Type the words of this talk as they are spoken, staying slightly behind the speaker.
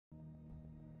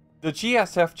The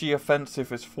GSFG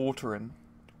offensive is faltering.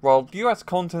 While US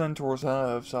Continental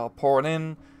Reserves are pouring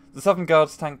in, the 7th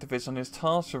Guards Tank Division is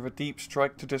tasked with a deep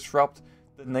strike to disrupt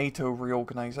the NATO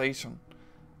reorganization.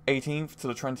 18th to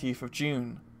the 20th of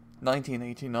June,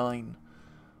 1989.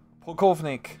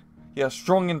 Polkovnik, has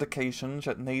strong indications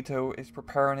that NATO is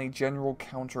preparing a general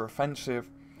counter-offensive.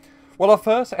 While our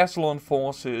first echelon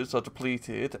forces are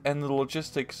depleted and the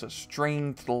logistics are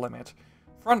strained to the limit,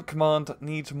 Front Command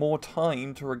needs more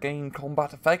time to regain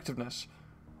combat effectiveness.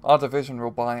 Our division will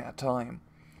buy our time.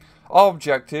 Our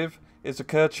objective is the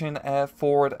Kirchin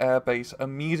Forward Air Base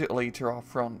immediately to our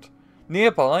front.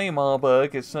 Nearby,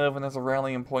 Marburg is serving as a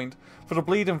rallying point for the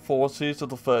bleeding forces of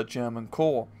the 3rd German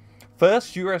Corps.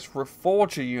 First US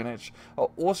Reforger units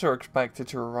are also expected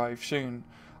to arrive soon.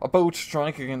 A bold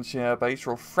strike against the airbase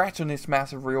will threaten this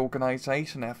massive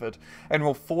reorganization effort and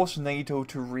will force NATO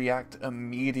to react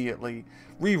immediately,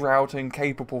 rerouting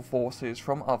capable forces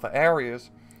from other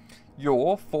areas.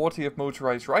 Your 40th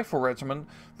Motorized Rifle Regiment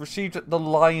received the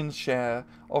lion's share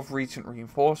of recent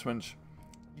reinforcements.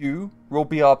 You will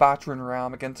be our battering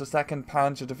ram against the 2nd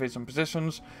Panzer Division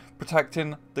positions,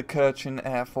 protecting the Kirchin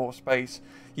Air Force Base.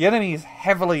 The enemy is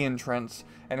heavily entrenched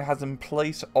and has in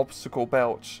place obstacle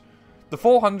belts. The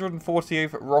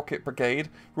 448th Rocket Brigade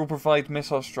will provide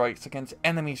missile strikes against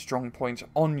enemy strongpoints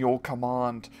on your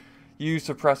command. Use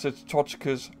suppressor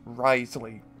Tochkas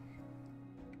wisely.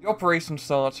 The operation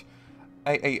starts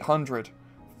at 800.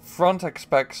 Front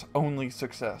expects only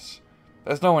success.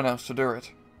 There's no one else to do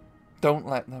it. Don't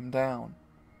let them down.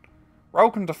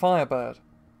 Welcome to Firebird,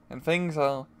 and things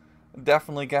are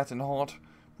definitely getting hot.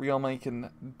 We are making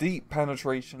deep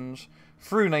penetrations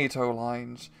through NATO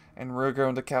lines, and we're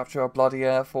going to capture a bloody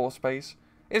Air Force base,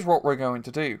 is what we're going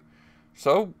to do.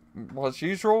 So, as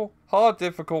usual, hard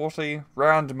difficulty,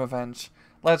 random events.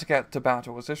 Let's get to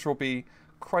battles. This will be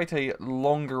quite a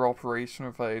longer operation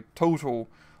with a total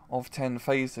of 10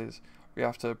 phases. We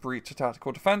have to breach the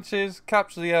tactical defences,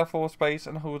 capture the Air Force base,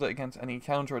 and hold it against any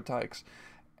counterattacks.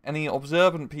 Any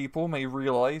observant people may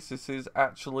realise this is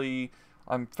actually,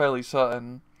 I'm fairly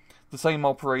certain, the same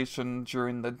operation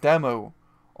during the demo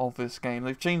of this game.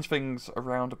 They've changed things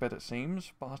around a bit, it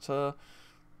seems, but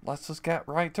let's just get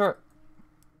right to it.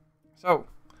 So,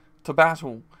 to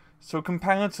battle. So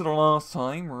compared to the last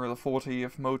time, we're the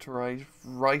 40th Motorized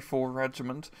Rifle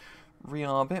Regiment, we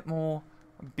are a bit more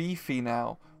beefy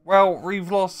now. Well,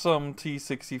 we've lost some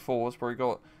T-64s, but we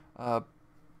got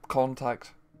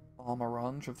contact armor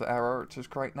runs with the Arrow, which is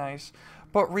quite nice.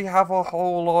 But we have a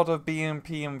whole lot of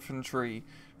BMP infantry.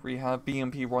 We have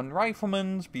BMP-1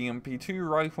 Riflemen, BMP-2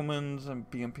 Riflemen, and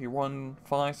BMP-1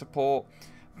 Fire Support,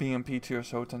 BMP-2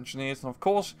 Assault Engineers, and of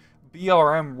course,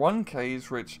 BRM-1Ks,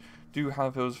 which do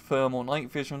have those thermal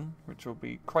night vision, which will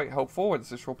be quite helpful, as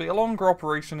this will be a longer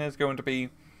operation. There's going to be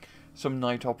some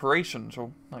night operations,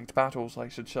 or night battles, I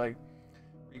should say.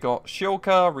 We got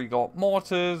Shilka, we got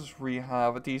mortars, we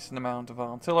have a decent amount of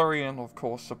artillery, and of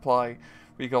course supply.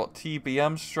 We got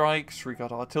TBM strikes, we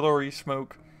got artillery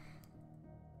smoke.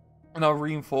 And our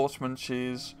reinforcements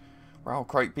is, well,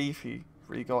 quite beefy.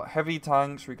 We got heavy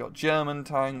tanks, we got German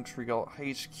tanks, we got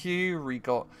HQ, we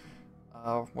got,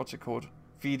 what's it called?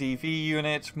 VDV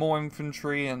units, more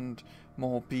infantry, and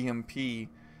more BMP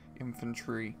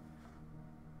infantry.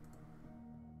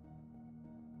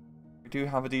 We do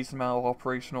have a decent amount of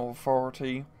operational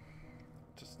authority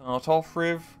to start off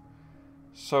with.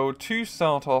 So to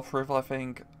start off with, I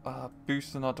think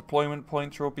boosting our deployment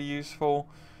points will be useful.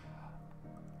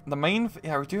 The main,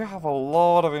 yeah, we do have a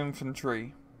lot of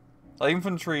infantry. The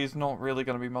infantry is not really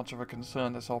going to be much of a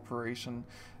concern this operation,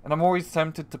 and I'm always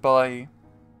tempted to buy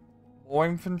more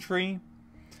infantry,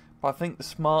 but I think the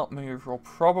smart move will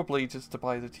probably just to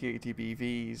buy the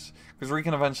T-80BVs, because we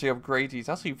can eventually upgrade these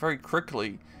actually very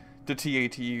quickly to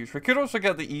T-80Us. We could also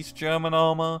get the East German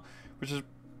armor, which is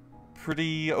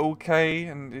pretty okay,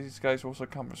 and these guys also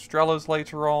come with Strelas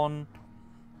later on.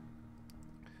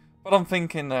 But I'm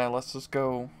thinking let's just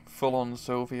go full on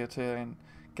Soviet here and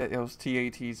get those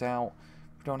T-80s out.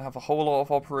 We don't have a whole lot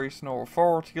of operational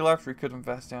authority left. We could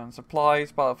invest down in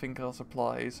supplies, but I think our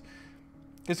supplies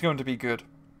is going to be good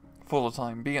for the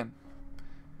time being.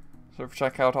 So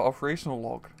check out our operational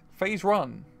log. Phase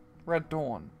 1, Red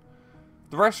Dawn.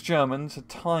 The West Germans had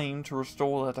time to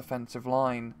restore their defensive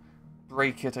line.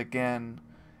 Break it again.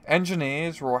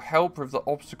 Engineers will help with the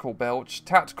obstacle belts.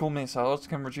 Tactical missiles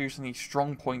can reduce any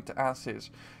strong point to asses.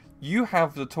 You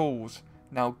have the tools.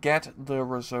 Now get the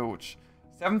results.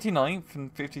 79th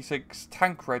and 56th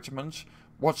Tank Regiments,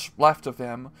 what's left of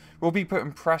them, will be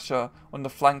putting pressure on the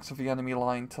flanks of the enemy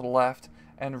line to the left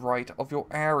and right of your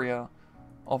area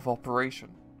of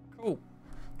operation. Cool.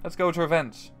 Let's go to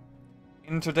events.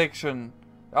 Interdiction.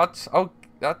 That's okay.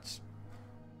 That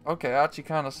actually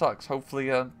kind of sucks. Hopefully,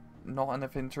 not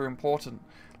anything too important.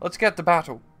 Let's get to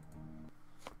battle.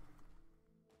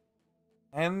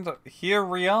 And here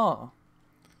we are,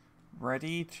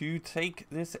 ready to take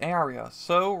this area.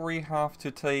 So we have to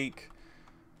take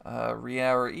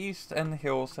Riera East and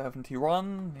Hill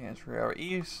 71. Here's Riera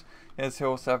East. Here's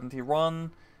Hill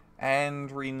 71. And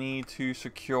we need to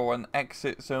secure an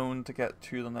exit zone to get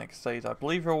to the next stage. I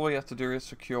believe all we have to do is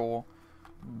secure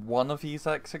one of these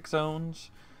exit zones.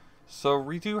 So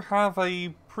we do have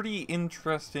a pretty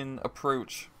interesting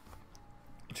approach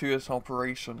to this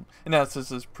operation. In essence,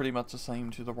 this is pretty much the same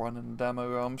to the one in the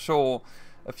demo. I'm sure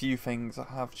a few things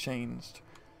have changed.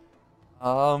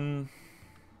 Because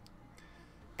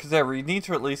yeah, we need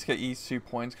to at least get these 2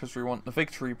 points because we want the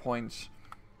victory points.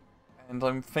 And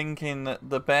I'm thinking that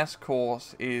the best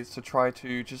course is to try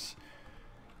to just...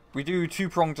 We do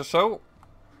two-pronged assault.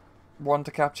 One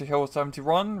to capture Hill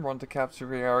 71, one to capture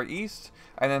Riera East.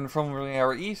 And then from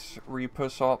Riera East, we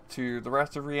push up to the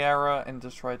rest of Riera and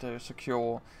just try to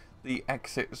secure the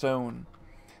exit zone.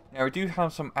 Now, we do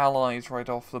have some allies right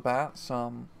off the bat.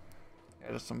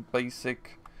 Just some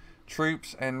basic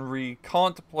troops. And we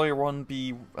can't deploy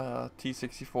 1B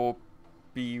T-64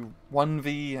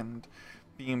 B1V and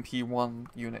BMP-1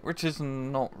 unit, which is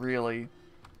not really...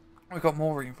 We've got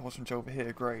more reinforcements over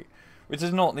here, great. Which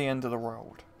is not the end of the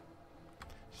world.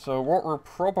 So what we'll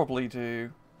probably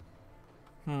do...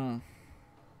 I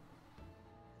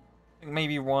think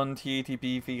maybe one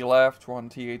T-80BV left, one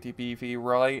T-80BV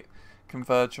right,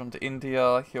 converge onto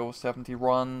India, Hill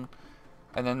 71,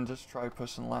 and then just try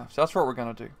pushing left. So that's what we're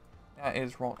going to do. That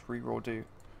is what we will do.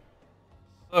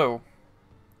 So...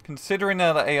 Considering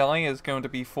now that AI is going to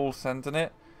be full sending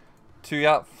it to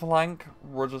that flank,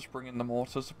 we'll just bring in the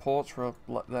mortar supports. We'll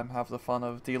let them have the fun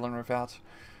of dealing with that.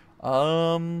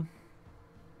 I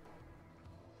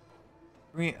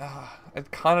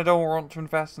kind of don't want to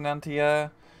invest in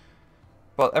anti-air,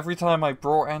 but every time I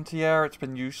brought anti-air, it's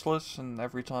been useless, and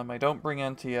every time I don't bring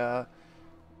anti-air,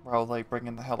 well, they bring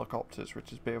in the helicopters,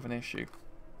 which is a bit of an issue.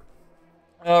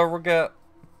 We'll get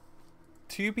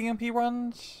 2 BMP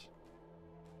runs.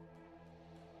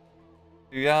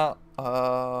 Yeah,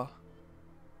 both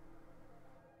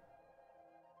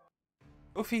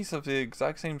these have the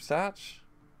exact same stats,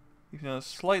 even though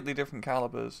slightly different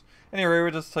calibers. Anyway,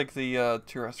 we'll just take the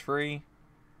 2S3,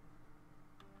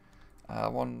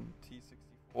 one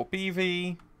T-64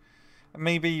 BV, and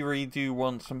maybe we do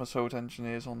want some assault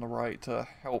engineers on the right to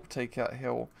help take that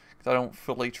hill, because I don't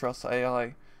fully trust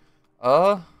AI.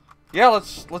 Yeah,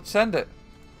 let's send it.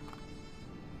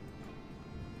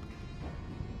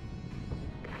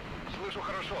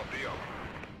 Хорошо, прием.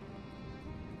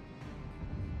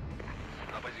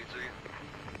 На позиции.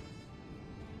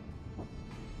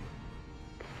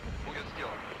 Будет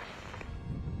сделано.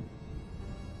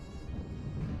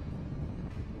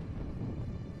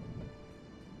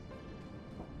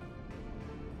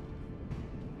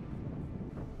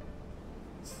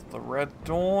 The Red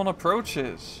Dawn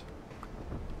approaches.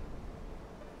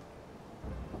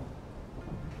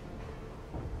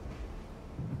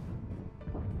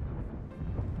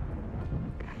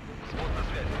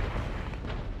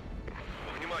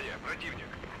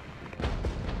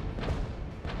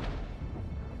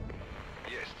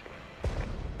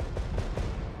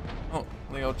 Oh,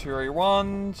 Leo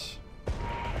 2A1s.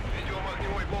 Ведем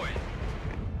огневой бой.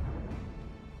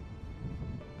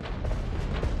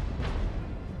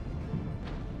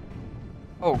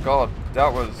 Oh god,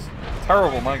 that was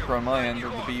terrible micro on my end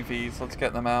of the BVs. Let's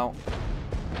get them out.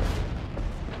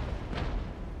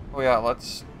 Oh yeah,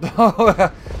 let's...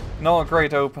 Not a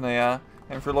great opener, yeah.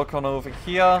 And if we look on over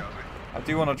here, I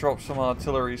do want to drop some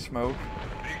artillery smoke.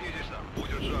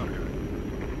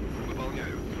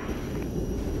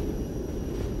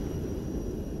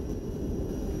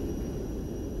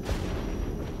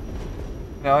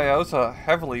 Now, yeah, those are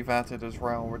heavily vatted as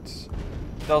well, which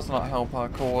does not help our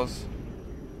cause.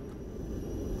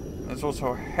 There's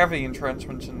also heavy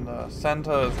entrenchments in the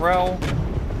center as well.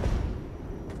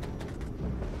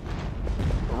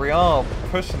 But we are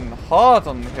pushing hard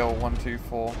on the hill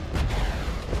 124.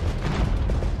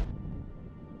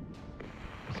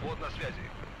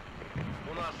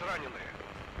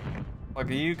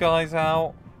 Bugger you guys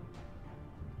out.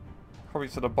 Probably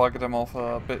should have buggered them off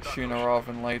a bit sooner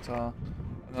rather than later.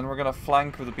 And then we're going to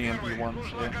flank with the BMP ones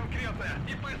here.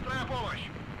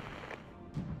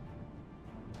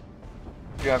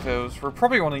 We have those. We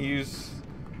probably want to use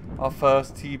our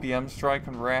first TBM strike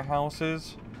on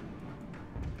warehouses.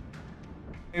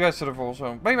 Maybe I should have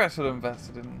also... Maybe I should have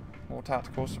invested in more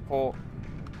tactical support.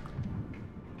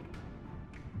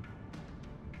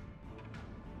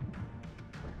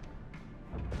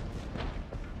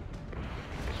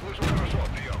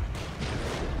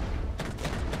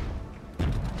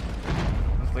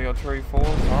 artillery force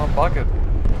are buggered.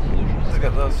 Let's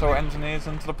get the assault engineers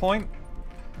into the point.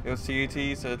 Your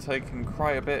CUTs are taking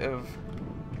quite a bit of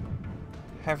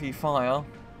heavy fire.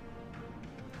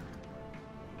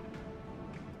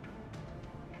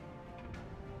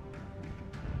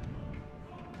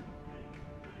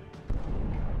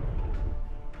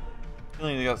 You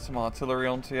need to get some artillery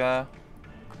onto you. And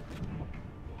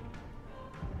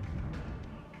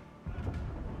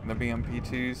the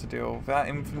BMP-2s to deal with that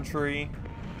infantry.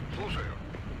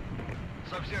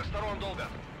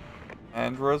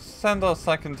 And we'll send our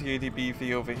second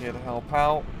TADBV over here to help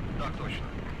out.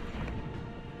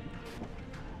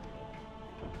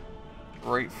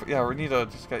 Wait for, yeah, we need to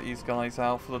just get these guys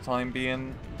out for the time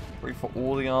being. Wait for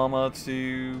all the armor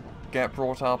to get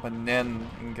brought up and then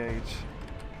engage.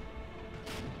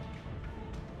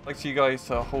 I'd like you guys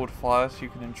to hold fire so you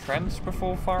can entrench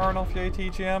before firing off your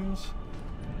ATGMs.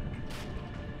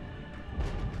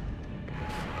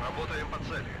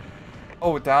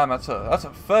 Oh damn, that's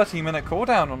a 30-minute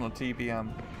cooldown on the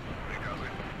TBM.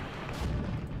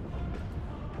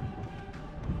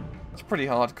 It's pretty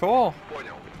hardcore.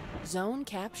 Zone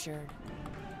captured.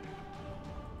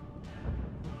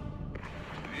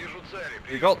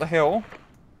 We got the hill.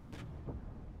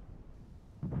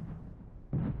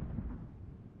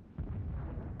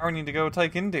 Now we need to go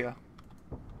take India.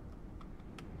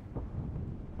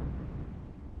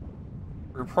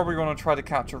 We're probably going to try to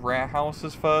capture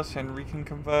warehouses first and we can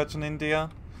converge in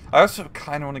India. I also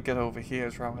kind of want to get over here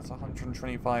as well. It's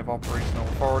 125 operational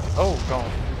authority. Oh god.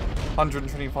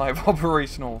 125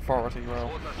 operational authority,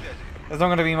 well. There's not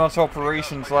going to be much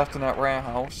operations left in that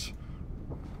warehouse.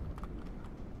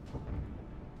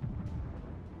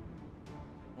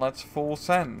 Let's full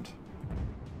send.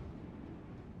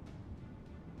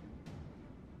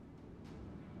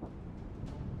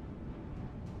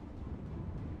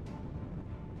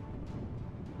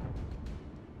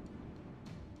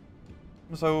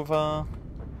 It's over.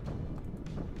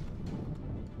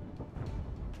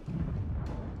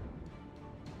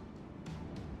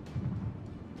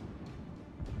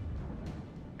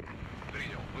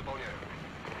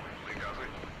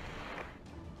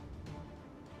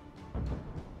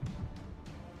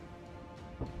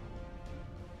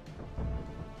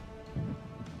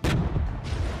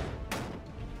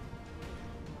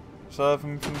 Reserve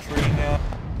infantry here.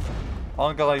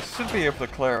 Our guys should be able to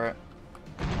clear it.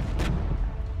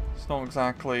 It's not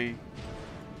exactly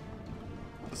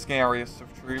the scariest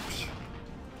of troops.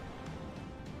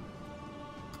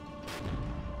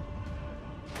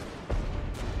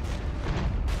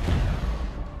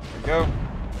 There we go.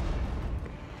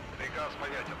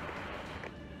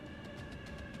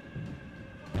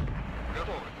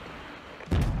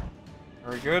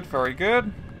 Very good, very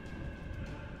good.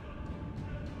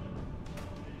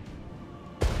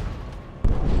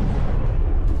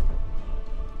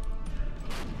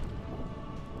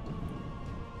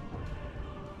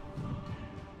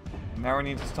 Now we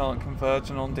need to start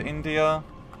converging onto India.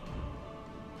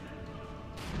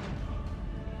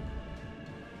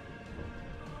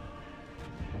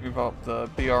 Move up the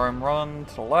BRM run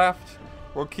to the left.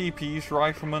 We'll keep East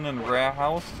Rifleman and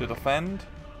Warehouse to defend.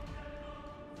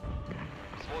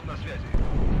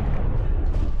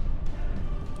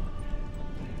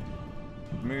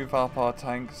 Move up our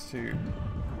tanks to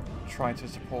try to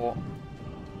support.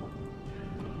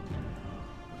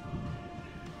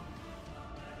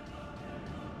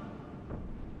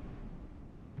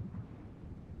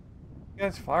 You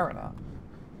guys firing at?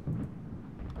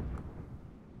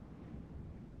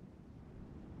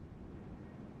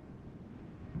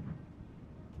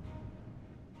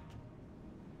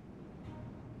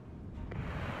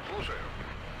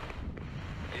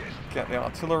 Get the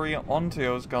artillery onto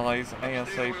those guys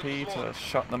ASAP to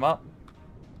shut them up.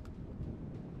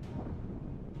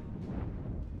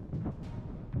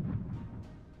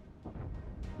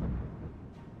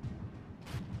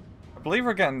 I believe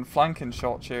we're getting flanking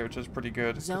shots here, which is pretty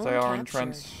good, because they are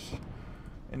entrenched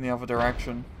in the other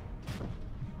direction.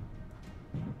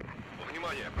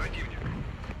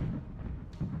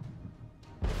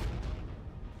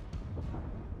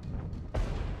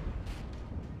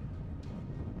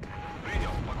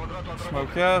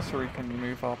 Smoke here, so we can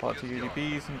move up our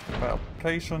TDBs into the battle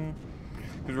location.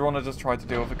 Because we want to just try to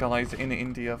deal with the guys in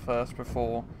India first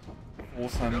before we'll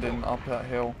send in up that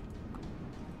hill.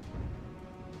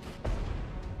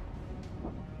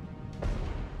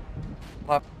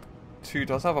 Lap 2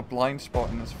 does have a blind spot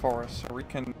in this forest, so we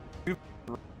can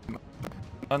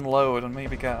unload and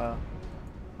maybe get a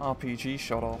RPG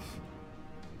shot off.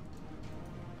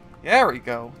 There we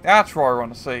go. That's what I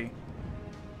want to see.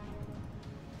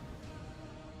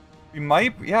 We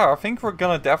might, yeah, I think we're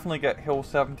gonna definitely get Hill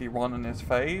 71 in this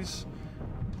phase.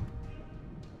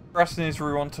 Question is,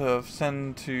 we want to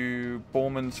send to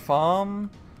Borman's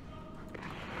farm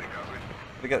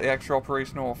to get the extra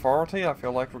operational authority. I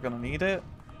feel like we're gonna need it.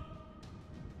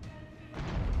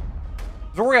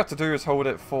 So all we have to do is hold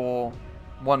it for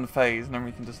one phase, and then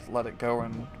we can just let it go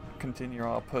and continue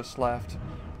our push left.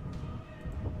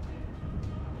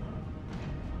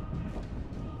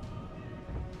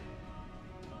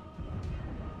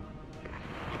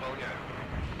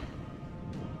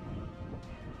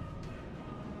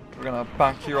 We're gonna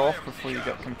back you off before you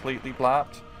get completely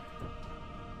blapped.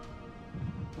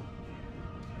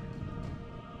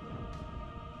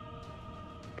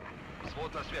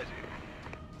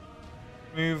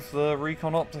 Move the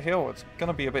recon up the hill. It's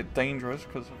gonna be a bit dangerous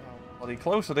because of how bloody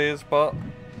close it is, but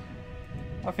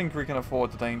I think we can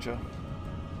afford the danger.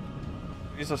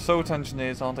 These assault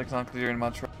engineers aren't exactly doing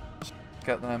much.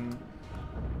 Get them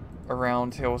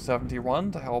around Hill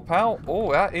 71 to help out.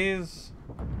 Oh, that is...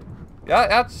 yeah,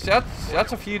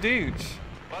 that's a few dudes.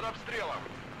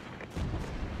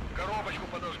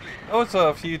 Oh, it's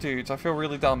a few dudes. I feel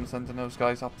really dumb sending those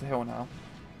guys up the hill now.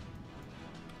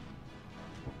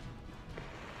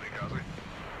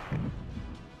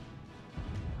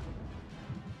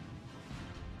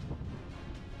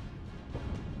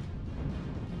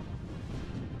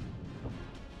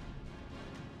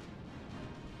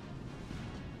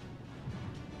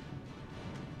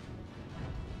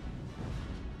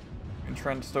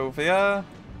 Entrenched over here.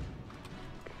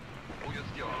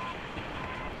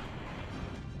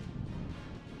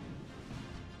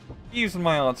 Using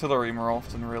my artillery more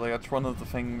often, really. That's one of the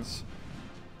things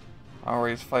I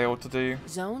always fail to do.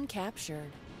 Zone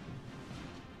captured.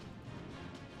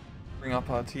 Bring up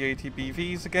our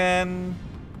TATBVs again.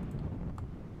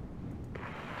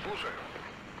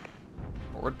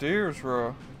 What we'll do is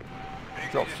we'll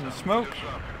drop some smoke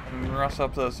and rush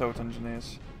up the assault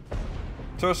engineers.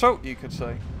 To assault, you could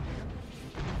say.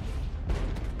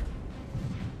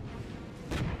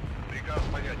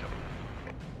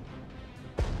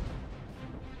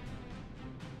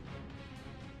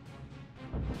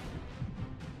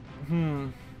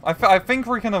 I think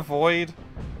we can avoid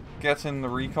getting the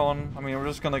recon. I mean, we're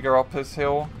just gonna go up this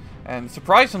hill, and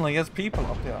surprisingly, there's people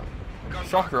up here.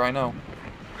 Shocker, I know.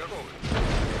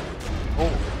 Oh,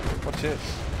 what's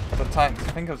this? The tanks.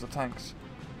 I think it was the tanks.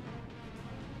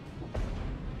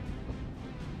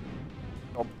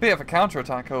 A bit of a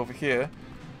counterattack over here,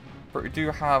 but we do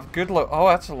have good oh,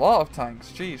 that's a lot of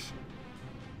tanks. Jeez.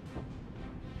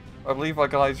 I believe our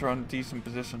guys are in decent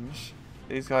positions.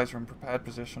 These guys are in prepared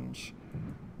positions.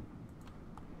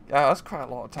 Yeah, that's quite a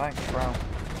lot of tanks. Wow.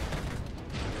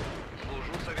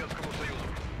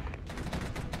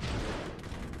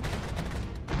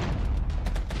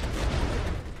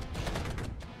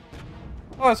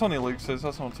 Oh, it's only Luxes.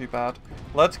 That's not too bad.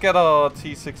 Let's get our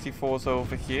T-64s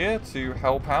over here to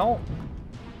help out.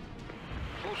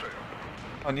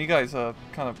 And you guys are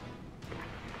kind of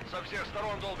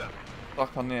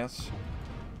stuck on this.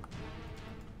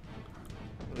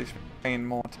 At least we're paying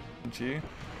more attention to you.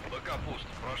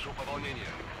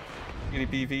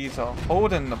 UDBVs are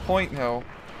holding the point now.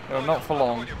 They're not for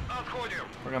long.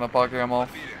 We're gonna bugger them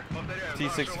off.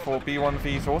 T-64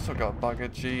 B1Vs also got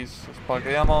buggered. Jeez, let's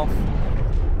bugger them off.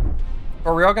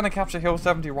 But we are gonna capture Hill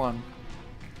 71.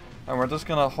 And we're just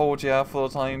gonna hold here for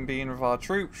the time being with our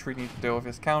troops. We need to deal with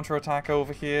this counterattack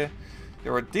over here.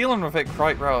 Yeah, we're dealing with it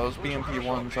quite well as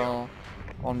BMP-1s are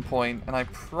on point. And I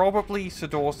probably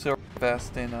should also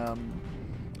invest in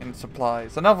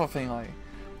supplies. Another thing I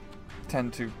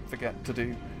tend to forget to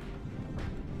do.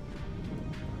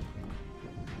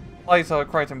 Supplies are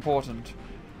quite important.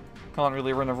 Can't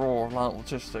really run a war without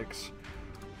logistics.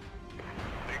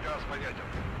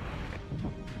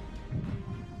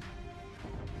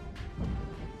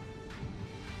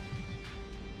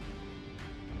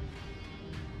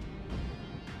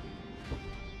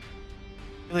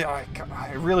 Really,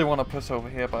 I really want to push over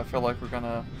here, but I feel like we're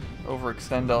gonna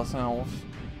overextend ourselves.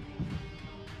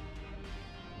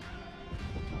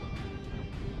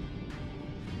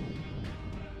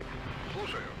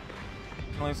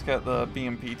 Let's get the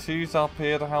BMP-2s up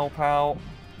here to help out.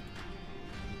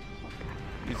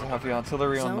 Use the heavy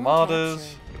artillery on the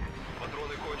Martyrs.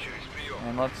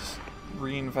 And let's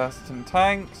reinvest in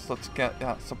tanks. Let's get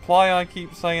that supply I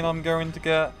keep saying I'm going to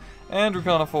get. And we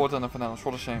can't afford anything else.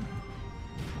 What a shame.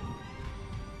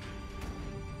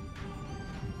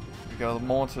 There we go. The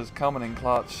mortars coming in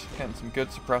clutch. Getting some good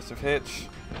suppressive hits.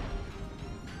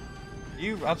 Are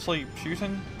you actually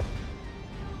shooting?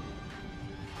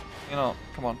 You know,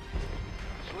 come on.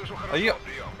 Are you?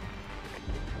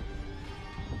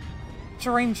 What's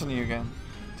your range on you again?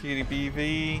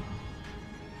 TDBV.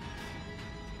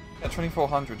 Yeah,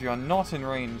 2400. You are not in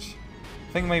range.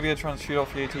 I think maybe you're trying to shoot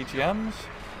off the ATGMs?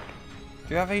 Do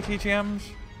you have ATGMs?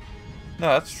 No,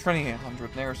 that's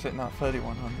 2800. They're sitting at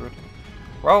 3100.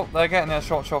 Well, they're getting their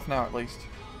shots off now at least.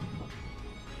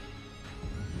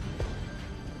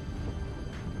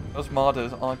 Those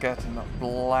Mardas are getting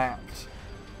blapped.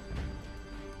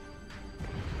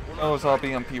 Those are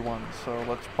BMP1s, so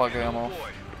let's bugger them off.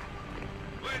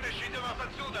 Вытащите нас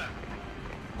отсюда!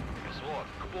 Взвод,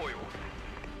 к бою!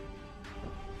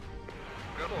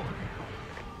 Готовы!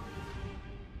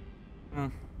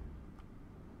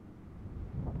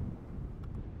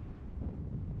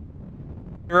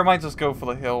 Here, I might just go for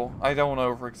the hill. I don't want to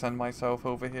overextend myself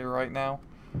over here right now.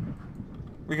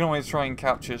 We can always try and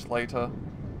capture this later.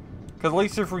 Because at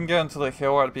least if we can get into the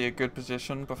hill, that'd be a good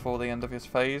position before the end of his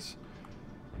phase.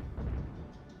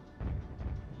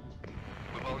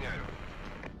 Выполняю.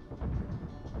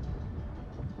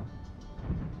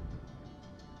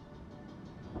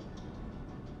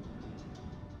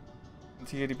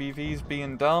 T80BV's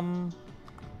being dumb.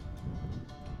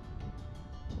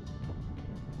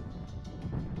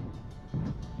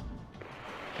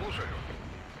 Слушаю.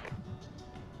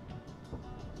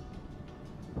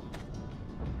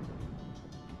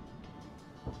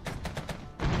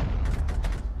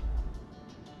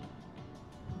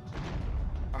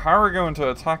 How we're going to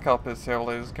attack up this hill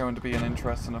is going to be an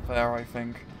interesting affair, I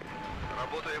think.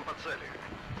 Работаем по цели.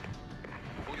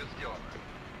 Будет сделано.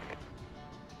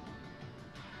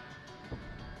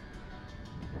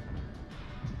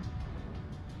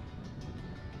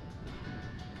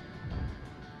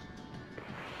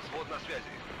 Взвод на связи.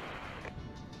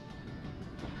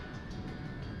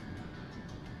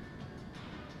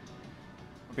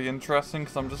 It'll be interesting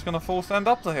because I'm just going to full send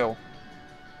up the hill.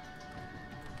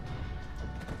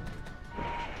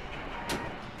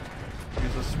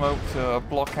 Use the smoke to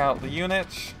block out the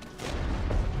units.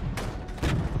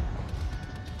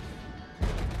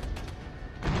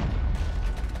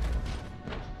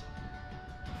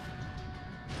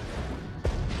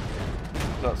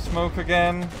 That smoke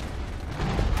again.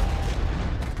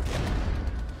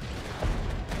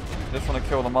 Just want to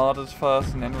kill the Mardas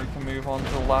first and then we can move on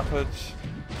to the Leopards.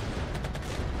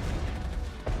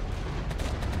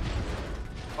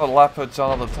 Oh, the Leopards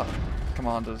are the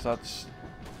commanders, that's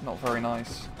not very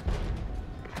nice.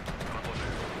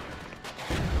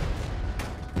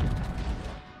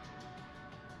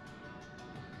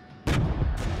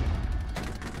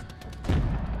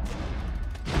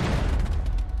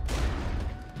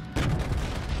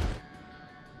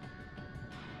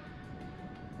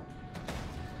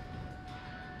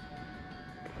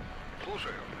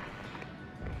 Слушаю.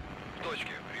 В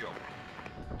точке, прием.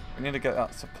 We need to get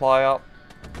that supply up.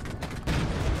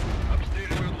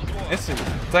 Обстреливают взвод. This is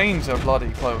danger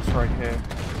bloody close right here. В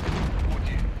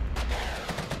пути.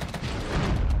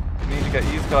 We need to get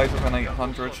these guys within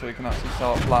 800 so we can actually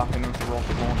start flapping with the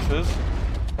rocket launchers.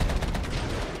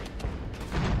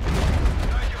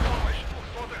 Дайте помощь.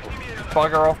 Взвод их немедленно.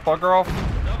 Bugger off, bugger off.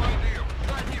 Давай дым.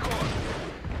 Задний ход.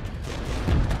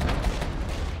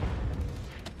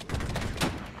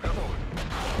 Готовы.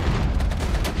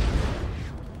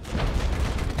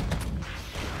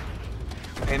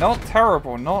 Hey, not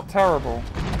terrible, not terrible.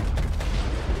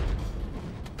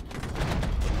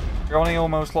 We only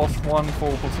almost lost one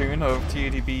full platoon of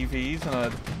TADBVs in a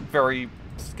very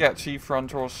sketchy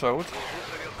frontal assault.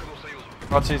 Советскому Союзу.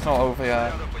 Actually, it's not over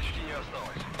yet. Снарядов почти не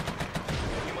осталось.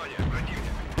 Внимание,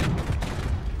 противник.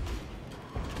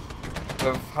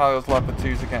 With how those Leopard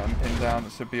 2s are getting pinned down,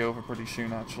 it should be over pretty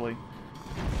soon, actually.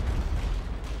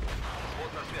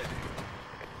 Взвод на связи.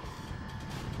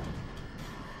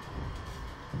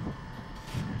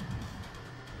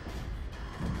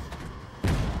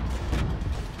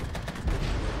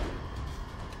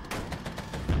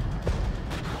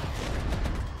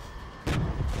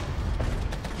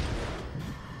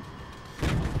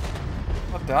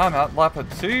 God damn, that Leopard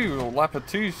 2 or Leopard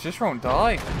 2s just won't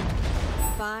die.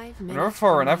 5 minutes. They're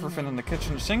throwing remaining. everything in the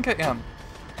kitchen sink at him.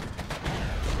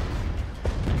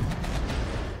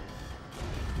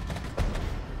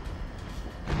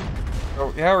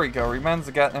 Oh, there we go. We managed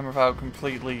to get them without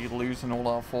completely losing all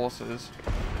our forces.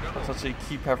 Let's actually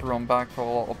keep everyone back for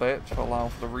a little bit to allow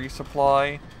for the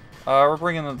resupply. We're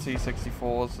bringing in the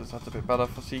T-64s, so that's a bit better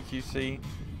for CQC.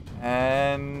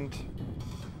 And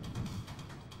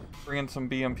bring in some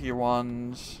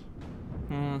BMP-1s.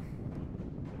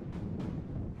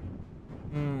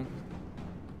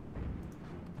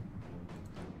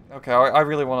 Okay, I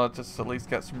really want to just at least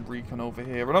get some recon over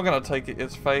here. We're not going to take it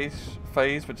its phase,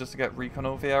 but just to get recon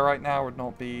over here right now would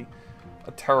not be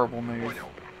a terrible move. Понял.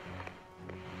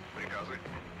 Приказы.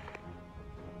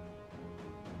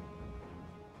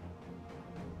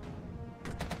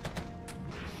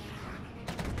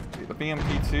 The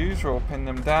BMP2s will pin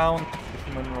them down,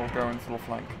 and then we'll go in full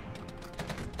flank.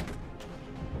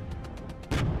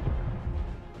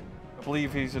 I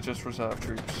believe these are just reserve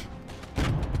troops.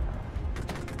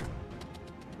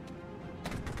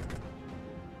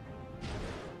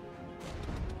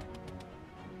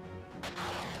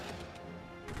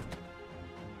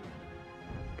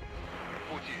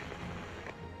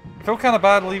 I feel kind of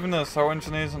bad leaving the SO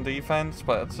engineers on defense,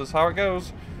 but it's just how it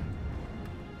goes.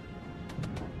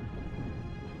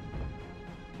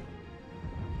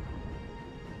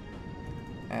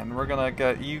 And we're gonna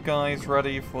get you guys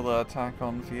ready for the attack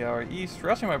on Vieira East. We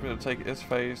actually might be able to take this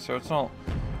phase, so it's not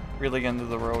really the end of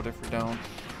the road if we don't.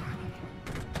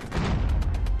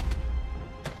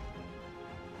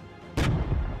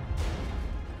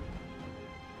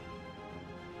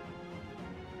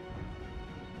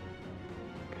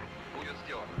 Будет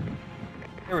сделано.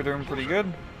 Yeah, we're doing pretty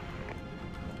good.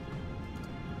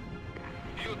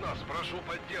 Бьют нас, прошу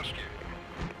поддержки.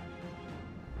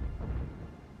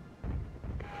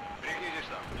 Пригнитесь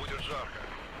там, будет жарко.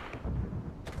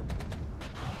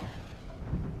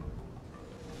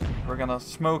 We're gonna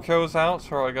smoke those out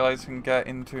so our guys can get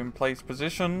into in-place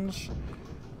positions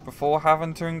before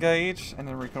having to engage, and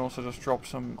then we can also just drop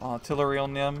some artillery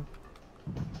on them.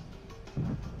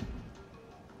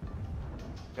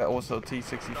 Get also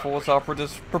T-64s up. We're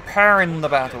just preparing the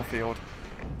battlefield,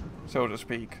 so to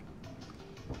speak.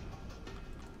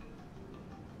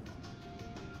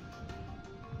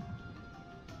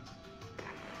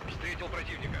 Встретил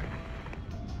противника.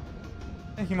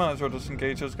 I think you might as well just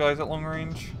engage those guys at long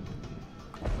range.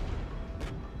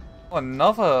 Oh,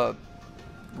 another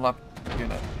lap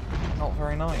unit. Not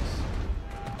very nice.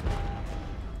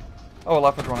 Oh, a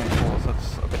Leopard running force.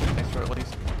 That's a bit nicer at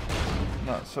least.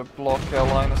 No, so block our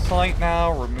line of sight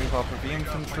now. Remove up with the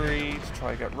infantry to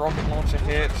try to get rocket launcher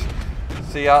hit.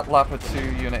 See, that Leopard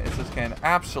 2 unit is just getting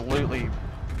absolutely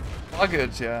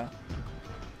buggered, yeah.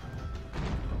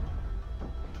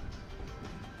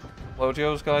 Load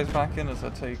those guys back in as I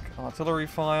take artillery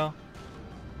fire.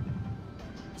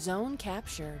 Zone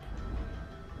captured.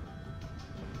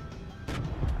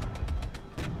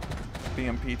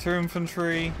 BMP2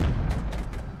 infantry.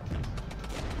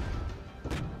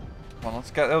 Come on,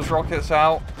 let's get those rockets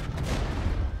out.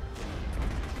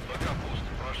 Пока пуст,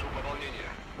 прошу пополнения.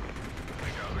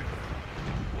 Приказы.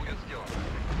 Будет сделано.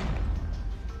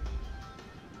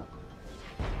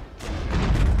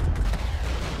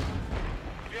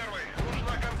 Первый,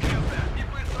 нужна конкретная и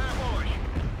быстрая помощь.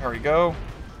 There we go.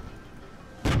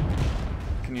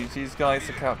 Can use these guys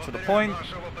to capture the point.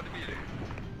 Нашего подбили.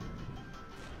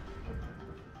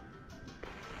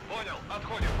 Понял,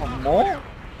 отходим. Oh, more?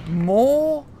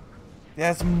 More?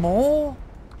 There's more?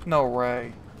 No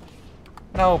way.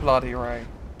 No bloody way.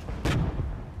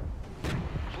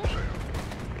 Слушаю.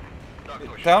 Так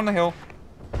точно. Down the hill.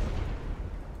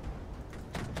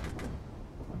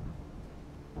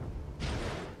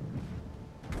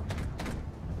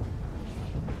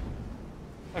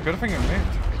 Oh, good thing it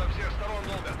moved. Со всех сторон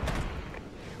долбят.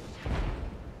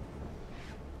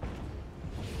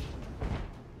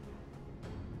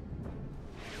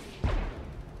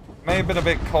 May have been a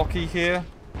bit cocky here.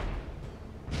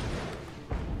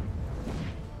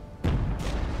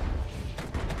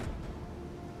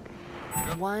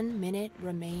 One minute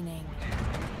remaining.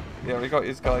 Yeah, we got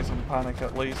these guys in panic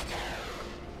at least.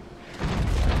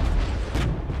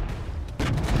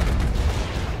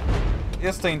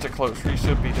 Yes, danger close. We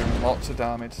should be doing lots of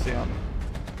damage to him.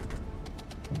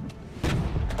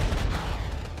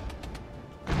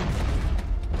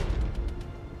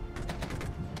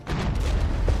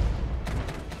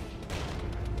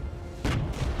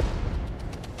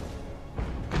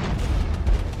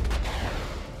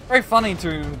 Very funny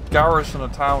to garrison a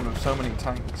town with so many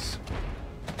tanks.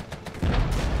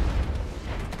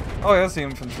 Oh, there's the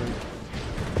infantry.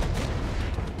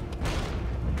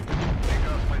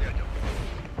 Приказ понятен.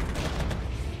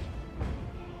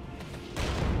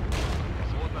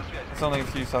 Свод на связи. There's only a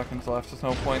few seconds left. There's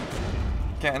no point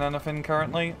getting anything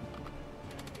currently.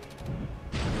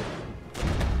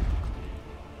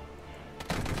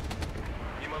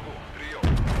 Не могу. Прием.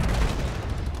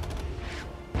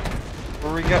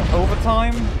 Will we get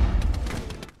overtime?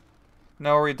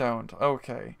 No, we don't.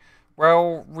 Okay.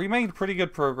 Well, we made pretty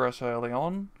good progress early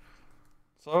on.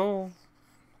 So,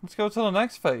 let's go to the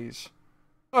next phase.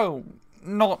 So,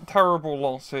 not terrible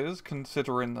losses,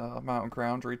 considering the amount of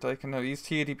ground retaken. No, these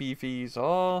TADBVs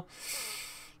are...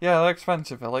 Yeah, they're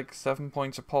expensive. They're like 7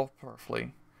 points a pop,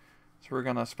 roughly. So we're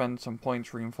gonna spend some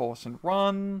points reinforcing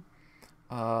run.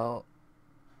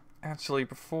 Actually,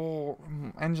 before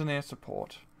engineer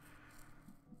support.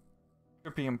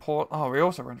 Could be important. Oh, we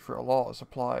also went through a lot of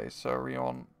supplies, so we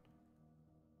want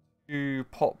 2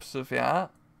 pops of that.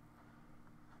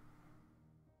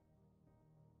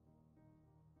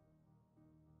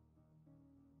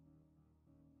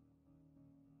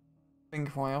 I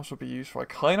think what else would be useful. I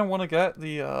kind of want to get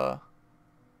the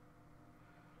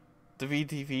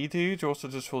VDV dudes, also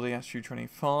just for the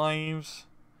SU-25s.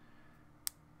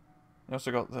 We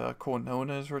also got the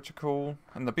Cornonas, which are cool,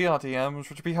 and the BRDMs, which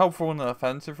would be helpful in the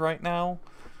offensive right now.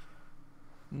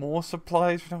 More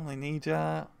supplies, we don't really need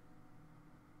that.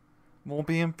 More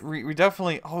BMP, we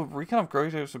definitely, oh, we can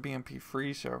upgrade those to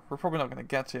BMP3, so we're probably not going to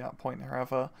get to that point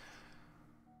however.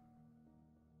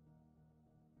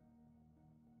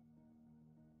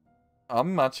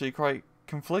 I'm actually quite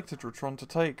conflicted which one to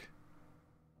take.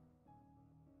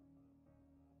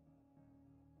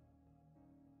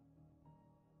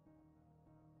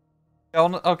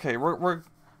 Okay,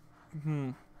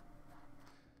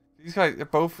 these guys, they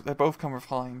both come with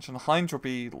Heinz, and Heinz will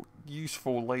be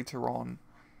useful later on.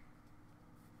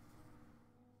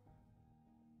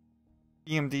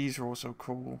 EMDs are also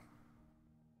cool.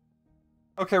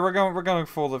 Okay, we're going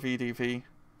for the VDV.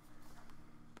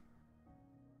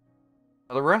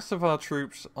 The rest of our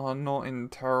troops are not in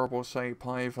terrible shape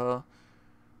either.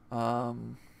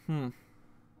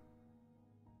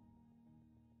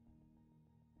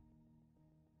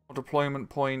 Deployment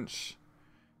points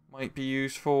might be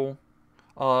useful.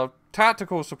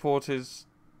 Tactical support is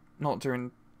not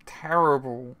doing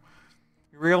terrible.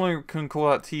 We really can call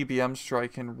that TBM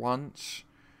striking once.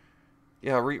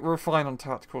 Yeah, we're fine on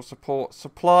tactical support.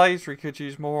 Supplies we could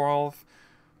use more of,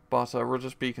 but we'll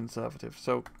just be conservative.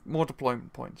 So, more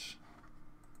deployment points.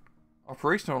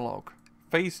 Operational log.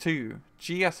 Phase 2.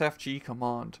 GSFG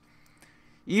command.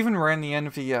 Even when the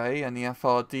NVA and the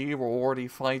FRD were already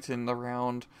fighting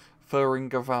around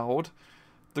Thuringerwald,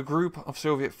 the group of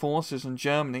Soviet forces in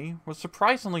Germany was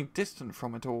surprisingly distant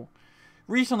from it all.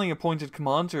 Recently appointed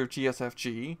commander of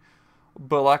GSFG,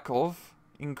 Balakov,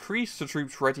 increased the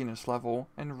troops' readiness level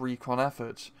and recon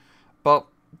efforts, but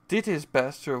did his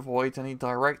best to avoid any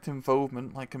direct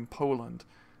involvement like in Poland.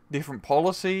 Different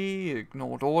policy,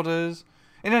 ignored orders.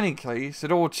 In any case,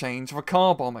 it all changed with a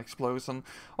car bomb explosion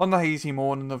on the hazy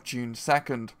morning of June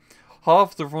 2nd.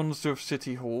 Half the Ronsdorf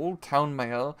City Hall, town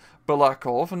mayor,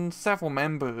 Balakov, and several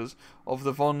members of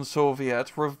the Von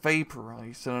Soviet were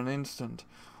vaporized in an instant.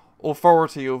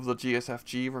 Authority over the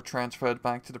GSFG were transferred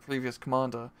back to the previous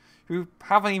commander, who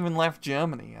haven't even left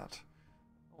Germany yet.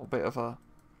 A bit of a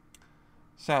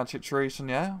sad situation,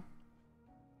 yeah?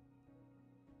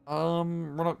 We're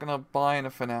not gonna buy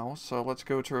anything else, so let's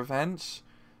go to events.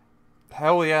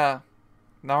 Hell yeah.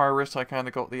 Now I wish I kinda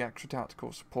got the extra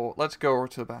tactical support. Let's go over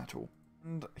to the battle.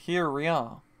 And here we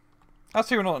are.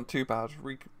 Actually, we're not too bad.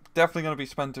 We're definitely going to be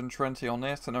spending 20 on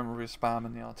this, and then we'll be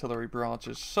spamming the artillery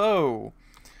barrages.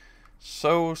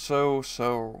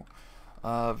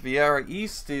 Vieira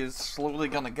East is slowly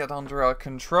going to get under our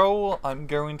control. I'm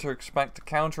going to expect a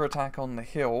counterattack on the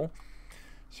hill.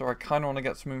 So I kind of want to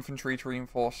get some infantry to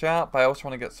reinforce that, but I also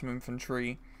want to get some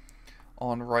infantry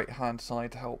on the right-hand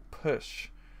side to help push.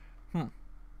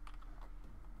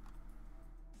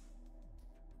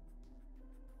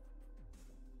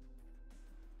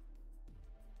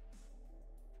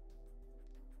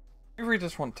 Maybe we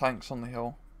just want tanks on the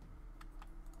hill.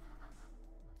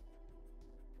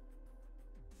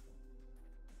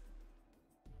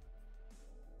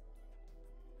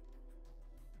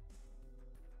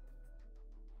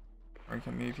 We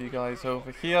can move you guys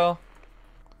over here.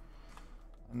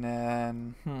 And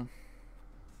then,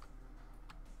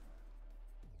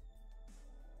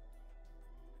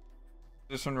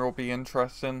 this one will be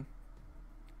interesting.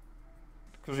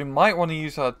 Because we might want to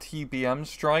use our TBM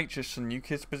strike just to nuke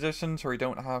his position so we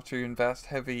don't have to invest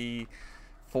heavy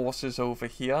forces over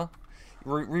here.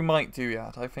 We might do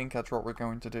that. I think that's what we're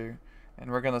going to do. And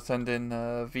we're going to send in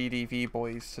VDV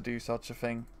boys to do such a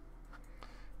thing.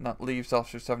 And that leaves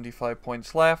us with 75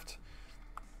 points left.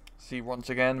 See, once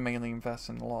again, mainly invest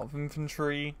in a lot of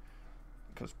infantry.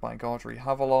 Because by God, we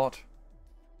have a lot.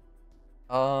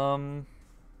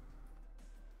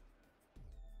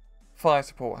 Fire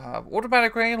support have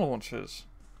automatic grenade launchers.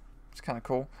 It's kind of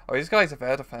cool. Oh, these guys have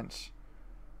air defense.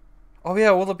 Oh yeah,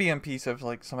 all the BMPs have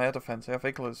like some air defense. They have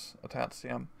Iglas attached to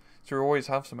them, so we always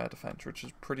have some air defense, which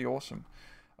is pretty awesome.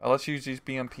 Let's use these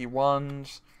BMP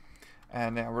ones,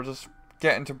 and yeah, we'll just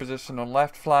get into position on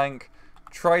left flank.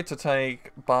 Try to take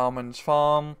Bauman's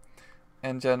farm,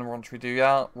 And then once we do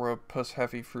that, we'll push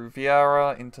heavy through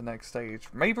Vieira into next stage.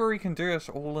 Maybe we can do this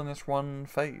all in this one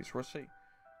phase, we'll see.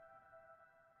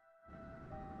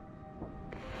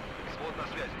 Взвод на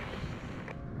связи.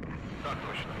 Так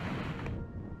точно.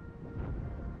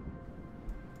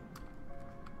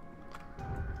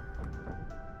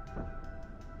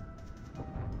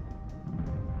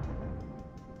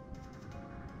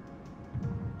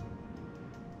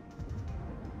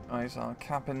 Eyes are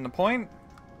capping the point.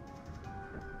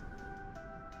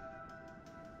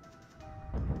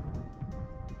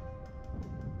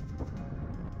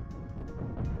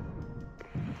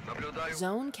 Наблюдаю.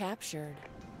 Zone captured.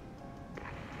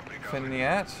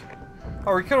 Yet.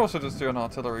 Oh, we could also just do an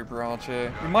artillery barrage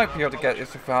here. We might be able to get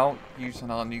this without using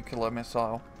our nuclear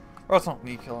missile. Well, it's not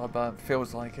nuclear, but it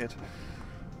feels like it.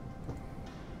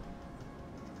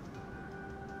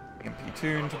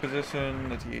 MP2 into position,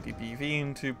 the TADBV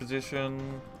into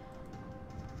position.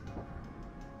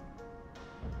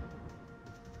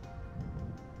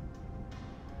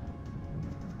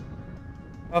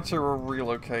 Actually, we'll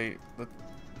relocate the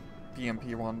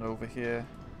BMP-1 over here.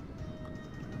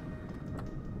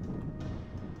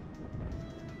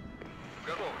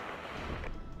 Готово.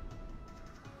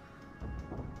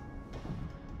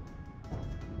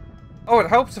 Oh, it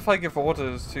helps if I give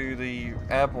orders to the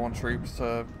airborne troops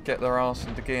to get their arse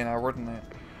into gear now, wouldn't it?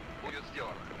 Будет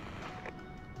сделано.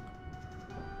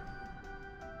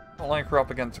 Not like we're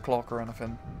up against a clock or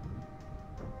anything.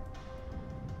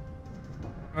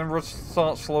 And we'll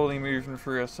start slowly moving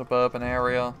through a suburban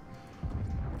area.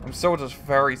 I'm still just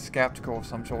very skeptical of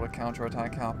some sort of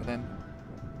counterattack happening.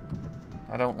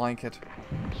 I don't like it.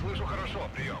 Слышу хорошо.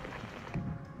 Прием.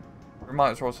 We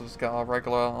might as well just get our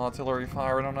regular artillery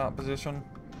firing on that position.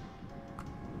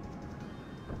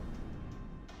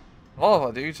 A lot of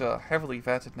our dudes are heavily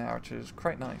vetted now, which is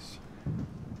quite nice.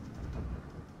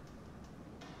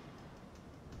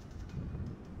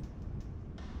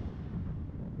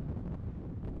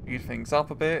 Speed things up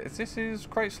a bit, as this is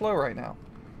quite slow right now.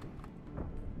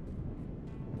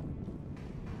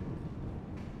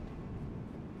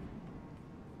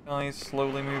 Guys,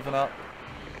 slowly moving up.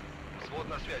 Взвод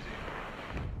на связи.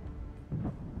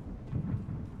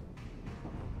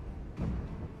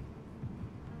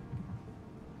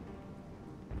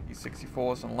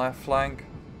 E64s on left flank.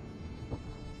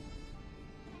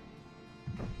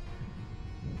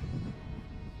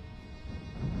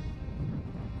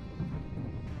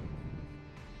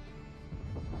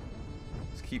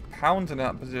 Let's keep pounding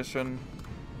that position.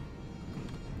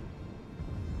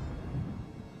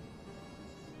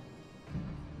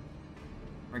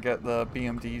 We get the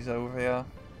BMDs over here.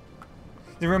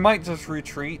 Then we might just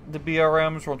retreat the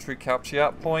BRMs once we capture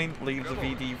that point. Leave the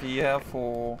VDV here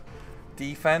for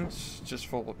defense, just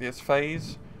for this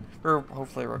phase. Or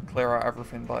hopefully we'll clear out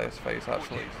everything by this phase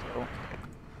actually. So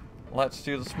let's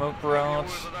do the smoke barrage.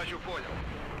 Боевую задачу понял.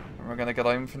 And we're gonna get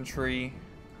our infantry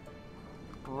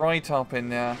right up in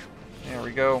there. There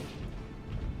we go.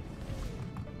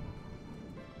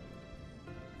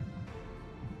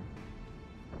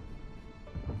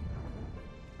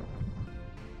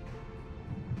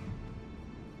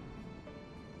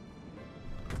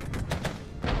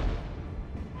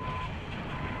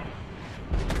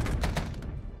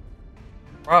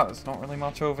 Wow, there's not really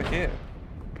much over here.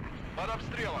 Под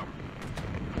обстрелом.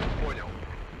 Понял.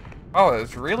 Oh,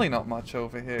 there's really not much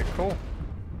over here. Cool.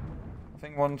 I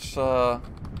think once our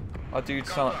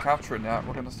dudes start capturing that,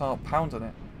 we're going to start pounding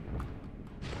it.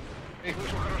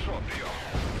 Слышу хорошо.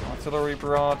 Прием. Artillery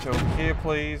barrage over here,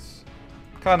 please.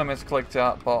 Kind of misclicked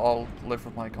that, but I'll live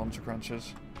with my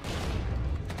consequences.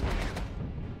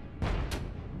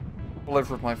 I'll live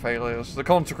with my failures. The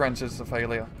consequences of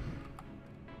failure.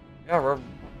 Yeah, we're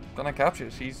gonna capture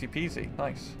this. Easy peasy.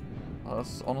 Nice. I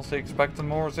was honestly expecting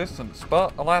more resistance,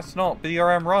 but alas not.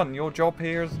 BRM run, your job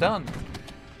here is done.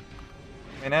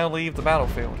 We now leave the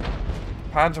battlefield.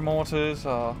 Panzer mortars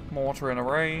are mortar in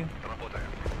array. Работаем.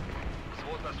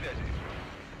 Взвод на связи.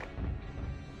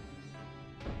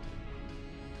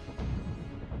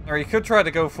 Or you could try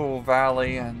to go for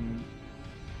Valley and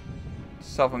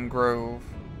Southern Grove.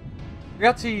 We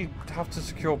actually have to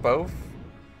secure both.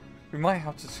 We might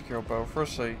have to secure both. We'll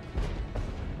see.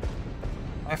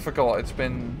 I forgot. It's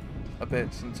been a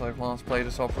bit since I've last played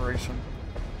this operation.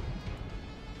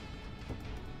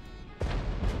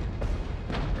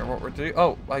 Here, what we're doing?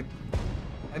 Oh, I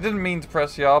didn't mean to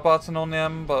press the R button on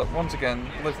them, but once again,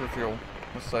 live with your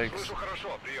mistakes. Слышу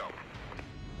хорошо. Прием.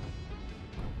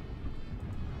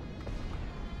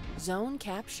 Zone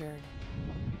captured.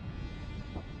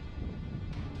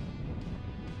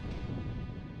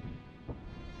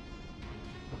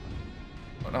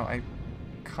 Oh, no, I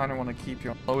kind of want to keep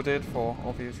you unloaded for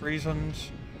obvious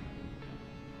reasons.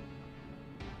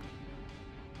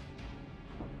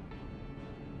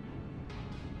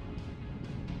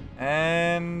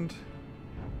 And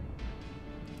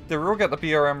we'll get the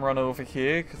BRM run over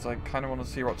here, because I kind of want to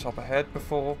see what's up ahead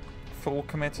before full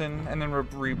committing, and then we'll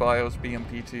rebuy those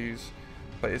BMP2s.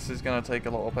 But this is going to take a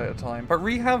little bit of time. But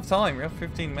we have time, we have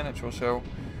 15 minutes or so.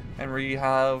 And we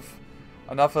have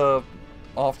another,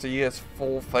 after years,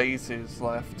 4 phases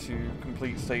left to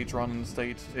complete stage 1 and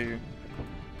stage 2.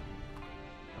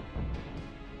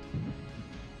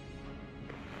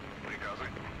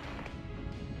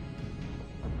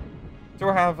 So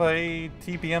we'll have a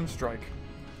TBM strike.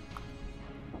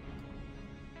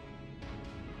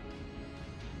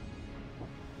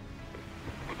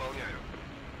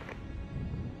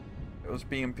 Those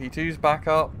BMP2s back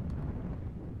up.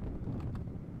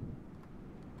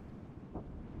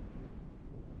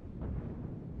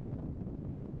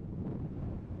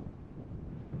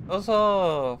 Those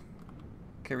are...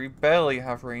 Okay, we barely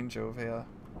have range over here.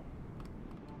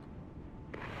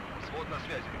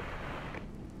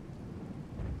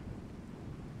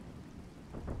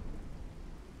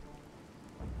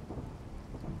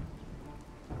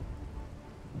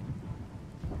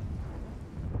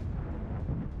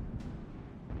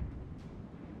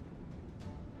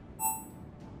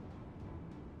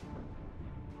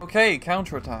 Okay,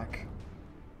 counterattack.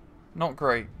 Not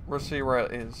great. We'll see where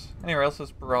it is. Anywhere else,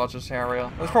 there's barrages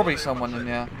area. There's probably someone in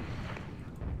there.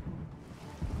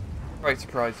 Quite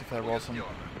surprised if there wasn't.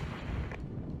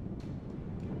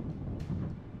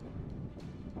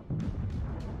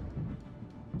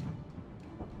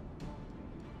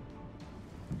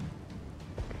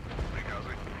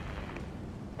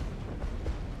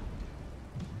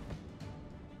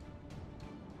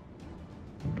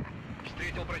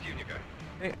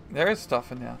 Hey, there is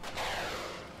stuff in there.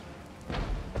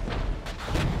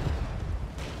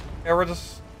 Yeah, we're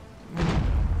just...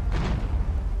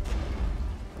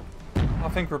 I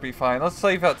think we'll be fine. Let's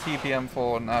save that TBM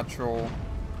for an actual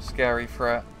scary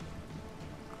threat.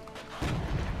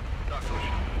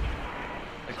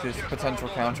 Like this potential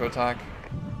counterattack.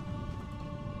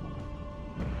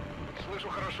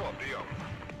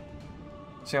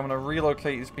 See, I'm going to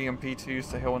relocate these BMP2s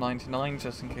to Hill 99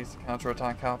 just in case the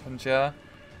counterattack happens, yeah.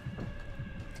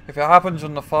 If it happens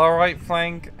on the far right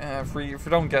flank, if we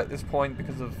don't get this point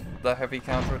because of the heavy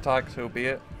counterattack, so be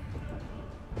it.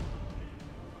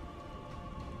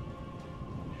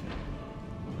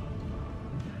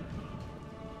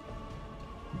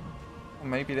 Or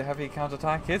maybe the heavy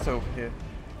counterattack is over here.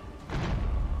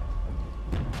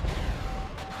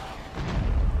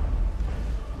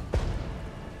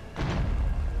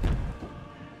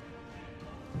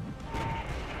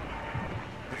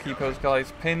 Keep those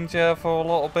guys pinned here for a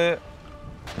little bit.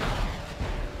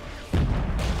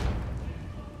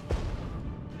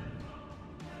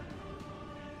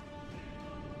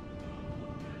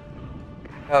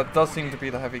 It does seem to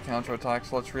be the heavy counterattack,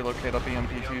 so let's relocate our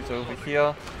BMP2s over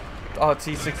here. Oh,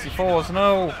 T-64s,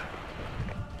 no!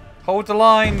 Hold the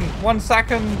line! 1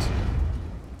 second!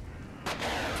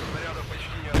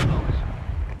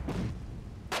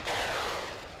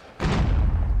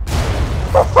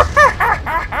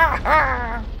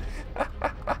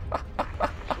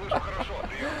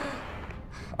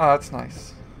 Oh, that's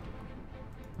nice.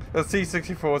 The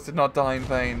C-64s did not die in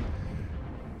vain.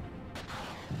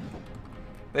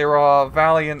 They were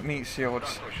valiant meat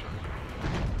shields.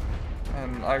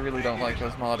 And I really don't like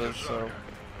those modders, so...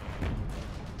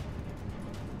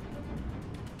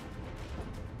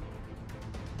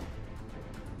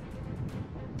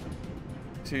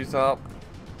 Two's up.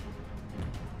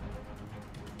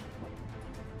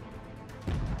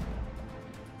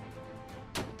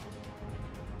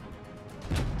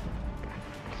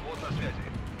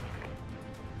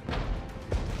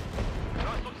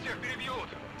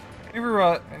 Maybe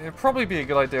it'd probably be a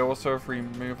good idea also if we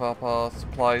move up our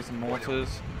supplies and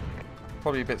mortars.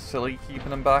 Probably a bit silly keeping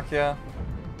them back here.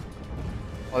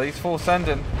 Well, these full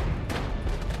sending.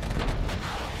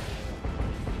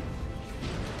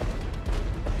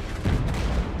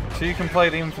 So you can play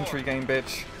the infantry game,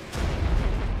 bitch.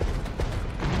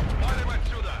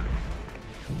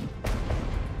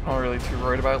 Not really too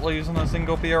worried about losing a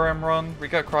single BRM run. We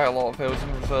got quite a lot of those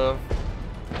in reserve.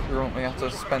 We won't have to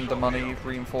spend the money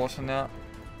reinforcing that.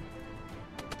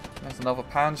 There's another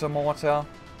Panzer mortar.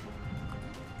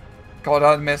 God,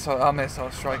 our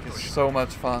missile strike is so much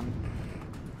fun.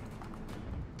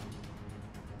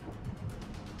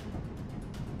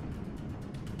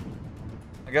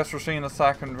 I guess we're seeing in a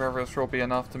second whether this will be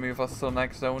enough to move us to the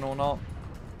next zone or not.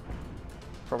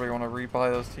 Probably want to rebuy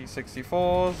those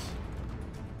T-64s.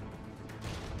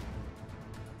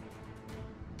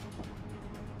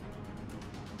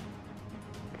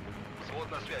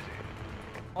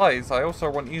 Guys, I also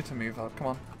want you to move up. Come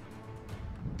on.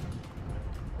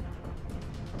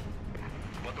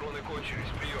 Патроны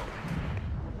кончились. Прием.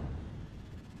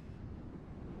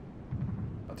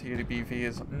 TDBV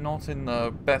is not in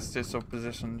the bestest of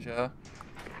positions, yeah?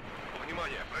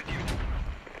 Внимание, противник.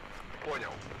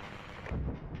 Понял.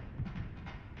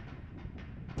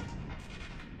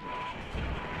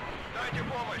 Дайте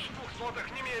помощь. 200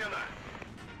 немерено.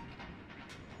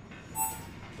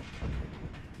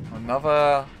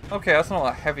 Another... Okay, that's not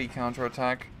a heavy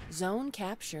counterattack. Zone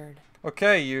captured.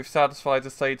 Okay, you've satisfied the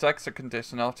stage exit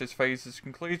condition. After this phase is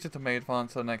concluded, you may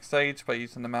advance to the next stage by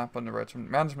using the map on the regiment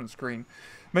management screen.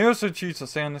 You may also choose to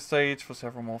stay on the stage for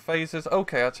several more phases.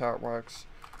 Okay, that's how it works.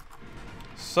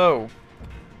 So,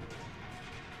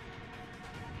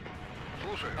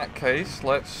 in that case,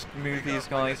 let's move these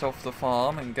guys off the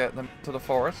farm and get them to the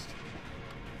forest.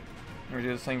 We'll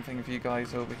do the same thing for you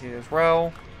guys over here as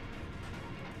well.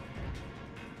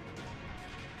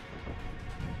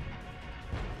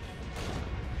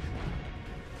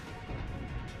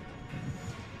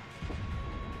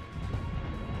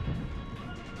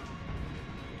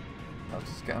 I'll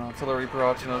just get an artillery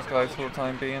barrage on those guys for the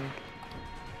time being.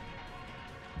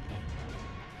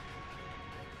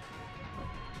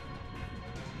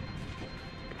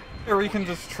 Here we can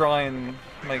just try and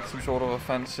make some sort of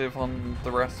offensive on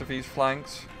the rest of these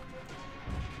flanks.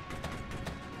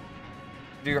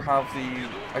 We do have the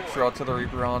extra artillery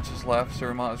barrages left, so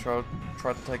we might as well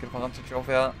try to take advantage of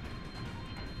that.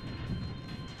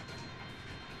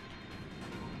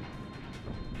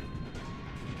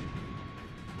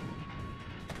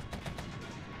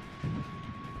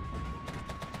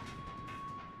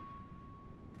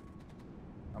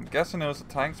 I'm guessing there's the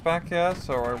tanks back here,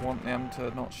 so I want them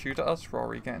to not shoot at us while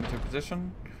we get into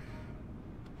position.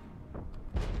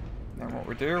 Then what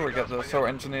we do, we get the assault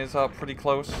engineers up pretty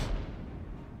close.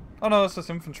 Oh no, it's just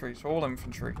infantry, so all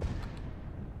infantry.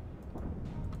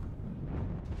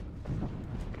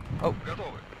 Oh.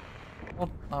 Well,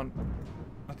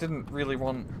 I didn't really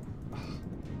want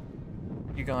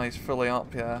you guys fully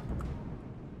up here.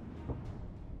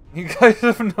 You guys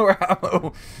have no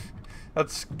ammo.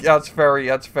 That's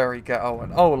very ghetto.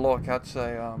 And oh look, that's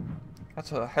a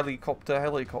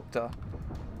helicopter.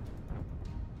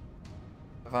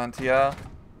 Avantia.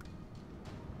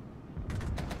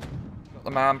 Got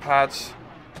the man pads.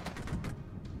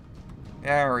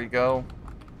 There we go.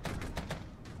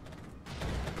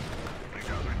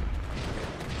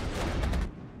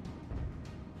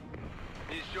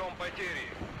 Несем потери.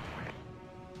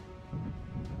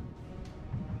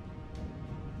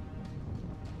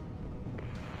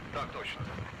 Так точно.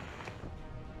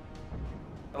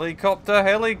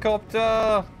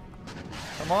 Helicopter!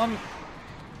 Come on.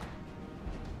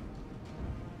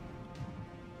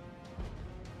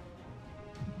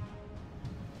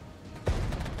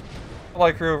 I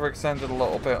like we overextended a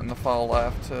little bit on the far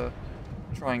left to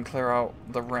try and clear out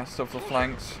the rest of the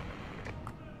flanks.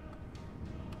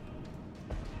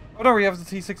 Oh no, we have the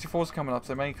T-64s coming up,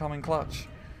 so they may come in clutch.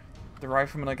 The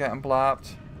riflemen are getting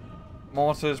blapped.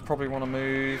 Mortars probably want to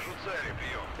move.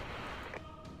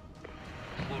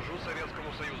 Служу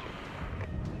Советскому Союзу.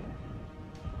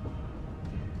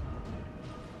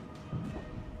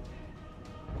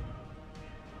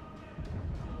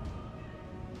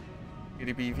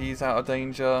 UDBV's out of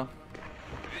danger.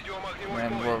 Ведем огневой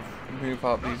And then бой. we'll move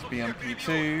up these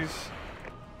BMP2s.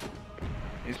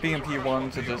 These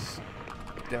BMP1s are just...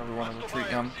 Yeah, we want to retreat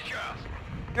them. Сейчас.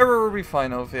 Yeah, we'll be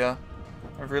fine over here.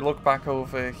 If we look back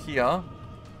over here,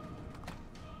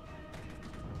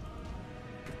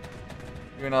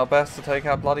 doing our best to take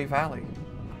out Bloody Valley.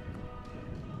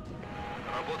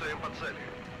 Работаем по цели.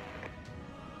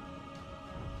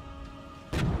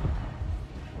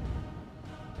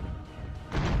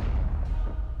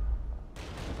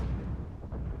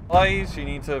 Guys, you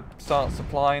need to start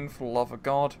supplying for the love of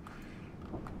God.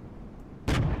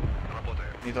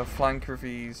 Работаем. Need a flank of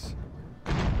these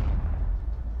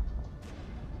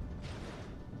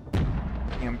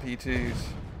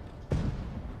EMP2s.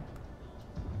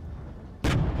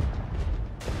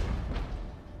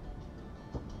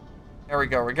 There we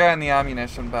go, we're getting the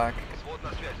ammunition back. Свод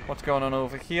на связи. What's going on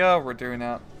over here? We're doing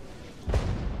that.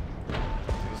 Do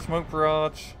the smoke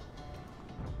barrage.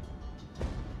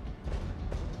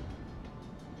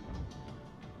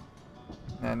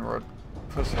 And we're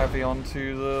push heavy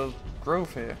onto the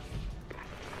grove here.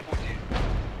 В пути.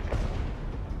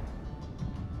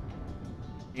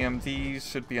 EMDs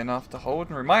should be enough to hold,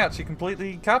 and we might actually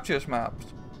completely capture this map.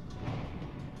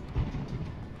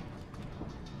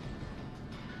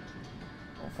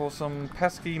 For some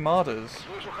pesky martyrs.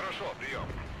 Слышу хорошо. Прием.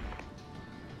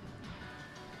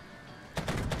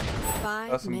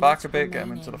 5 them back minutes a bit, get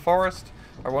them into the remaining. forest.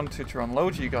 I wanted to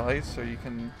unload you guys so you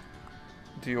can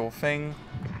do your thing.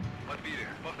 Подбили.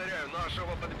 Повторяю,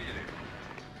 нашего подбили.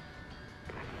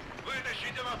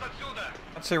 Вытащите нас отсюда!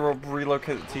 I'd say we'll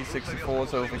relocate the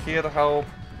T-64s over here to help.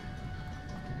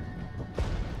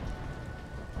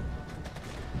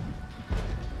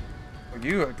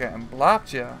 You are getting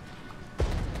blapped, yeah.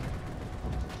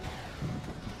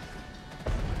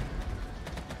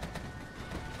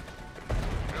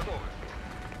 Готовы.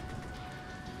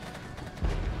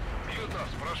 Бьют нас,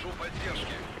 прошу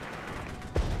поддержки.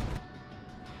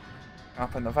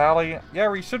 Up in the valley. Yeah,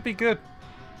 we should be good.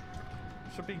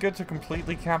 Should be good to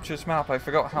completely capture this map. I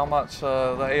forgot how much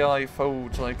the AI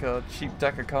folds like a cheap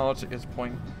deck of cards at this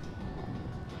point.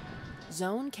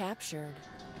 Zone captured.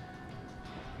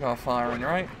 Got firing,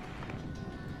 right?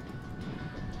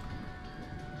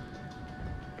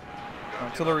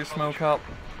 Artillery smoke up.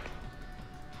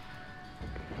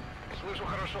 Слышу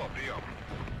хорошо, прием.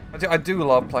 I do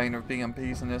love playing with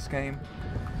BMPs in this game.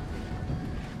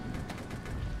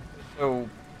 So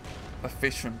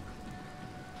efficient.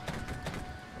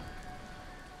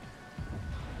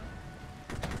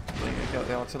 Get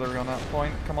the artillery on that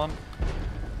point. Come on.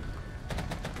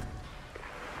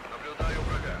 Наблюдаю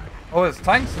врага. Oh, there's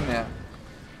tanks in there.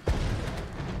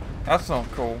 That's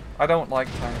not cool. I don't like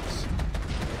tanks.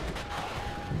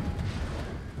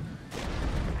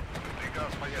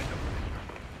 Приказ понятен.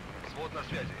 Свод на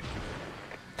связи.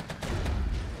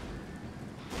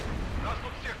 Нас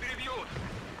тут всех перебьют.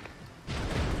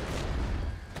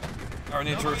 I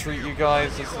need to retreat, you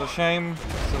guys. This is a shame.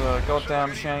 This is a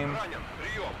goddamn shame. Ранен.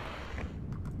 Прием.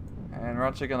 And we're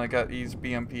actually gonna get these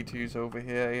BMP2s over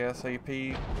here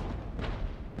ASAP.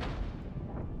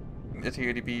 The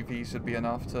TAD BP should be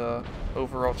enough to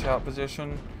overwatch out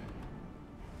position.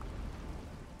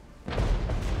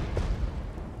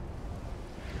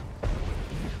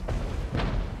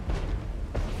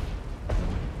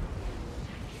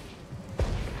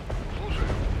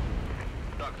 Слушаю.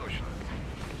 Так точно.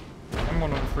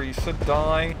 M113 should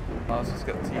die. Let's just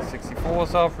get the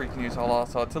T-64s off. We can use our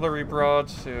last artillery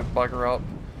barrage to bugger up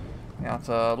at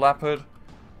Leopard.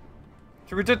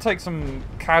 So we did take some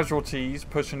casualties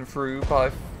pushing through, but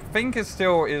I think it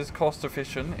still is cost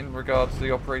efficient in regards to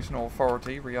the operational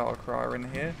authority. Riata Crier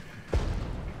in here.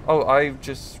 Oh, I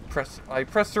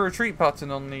pressed the retreat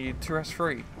button on the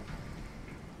 2S3.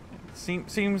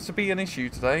 Seems to be an issue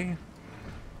today.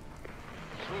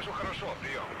 Слышу хорошо,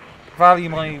 прием. Value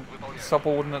my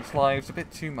subordinates' lives a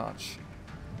bit too much.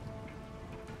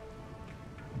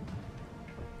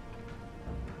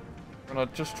 Gonna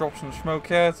just drop some smoke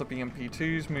here as the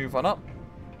BMP2s move on up.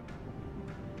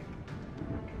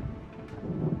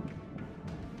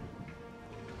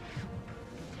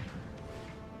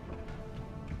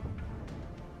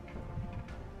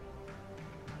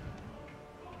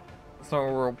 There's no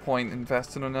real point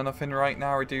investing in anything right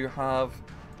now. We do have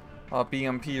our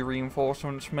BMP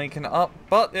reinforcements making it up,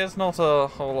 but there's not a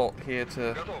whole lot here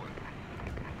to Готовы.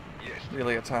 Есть.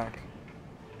 really attack.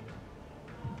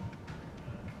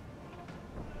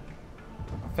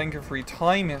 I think if we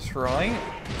time this right,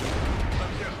 Со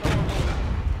всех сторон ловят.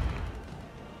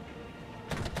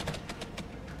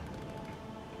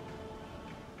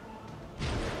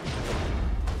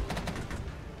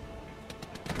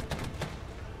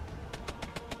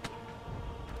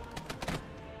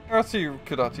 actually you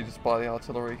could actually just buy the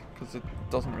artillery because it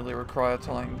doesn't really require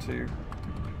time to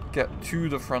get to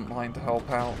the front line to help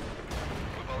out.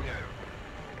 Выполняю.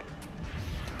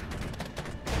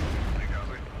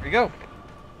 Приказы. There you go.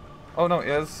 Oh no,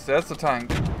 there's the tank.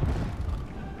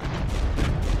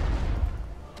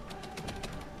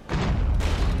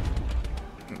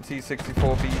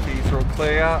 T-64 BP's real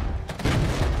clear.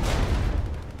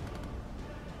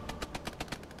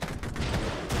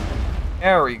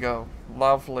 There we go.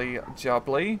 Lovely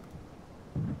jubbly.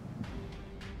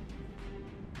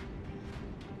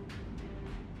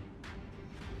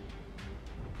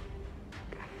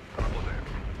 Работаем.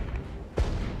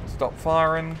 Stop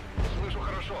firing. Слышу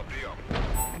хорошо, прием.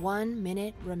 1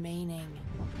 minute remaining.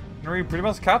 And we pretty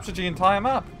much captured the entire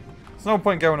map. There's no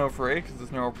point going over here because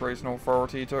there's no operational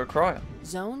authority to acquire.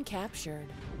 Zone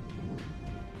captured.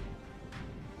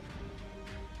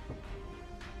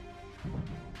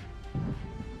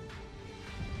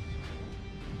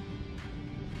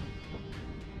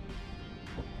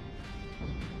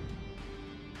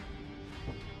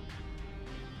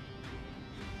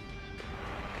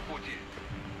 В пути.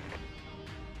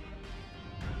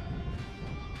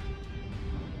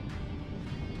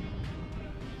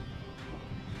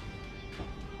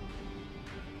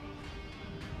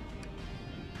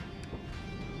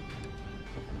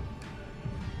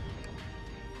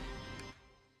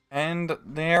 And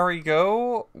there we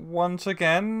go. Once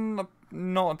again,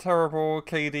 not a terrible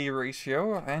KD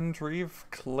ratio, and we've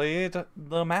cleared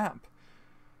the map.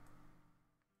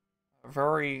 A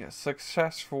very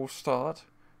successful start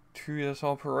to this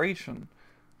operation.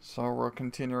 So we'll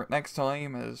continue it next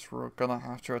time, as we're gonna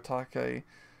have to attack a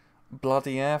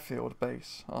bloody airfield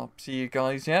base. I'll see you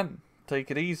guys then. Take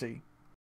it easy.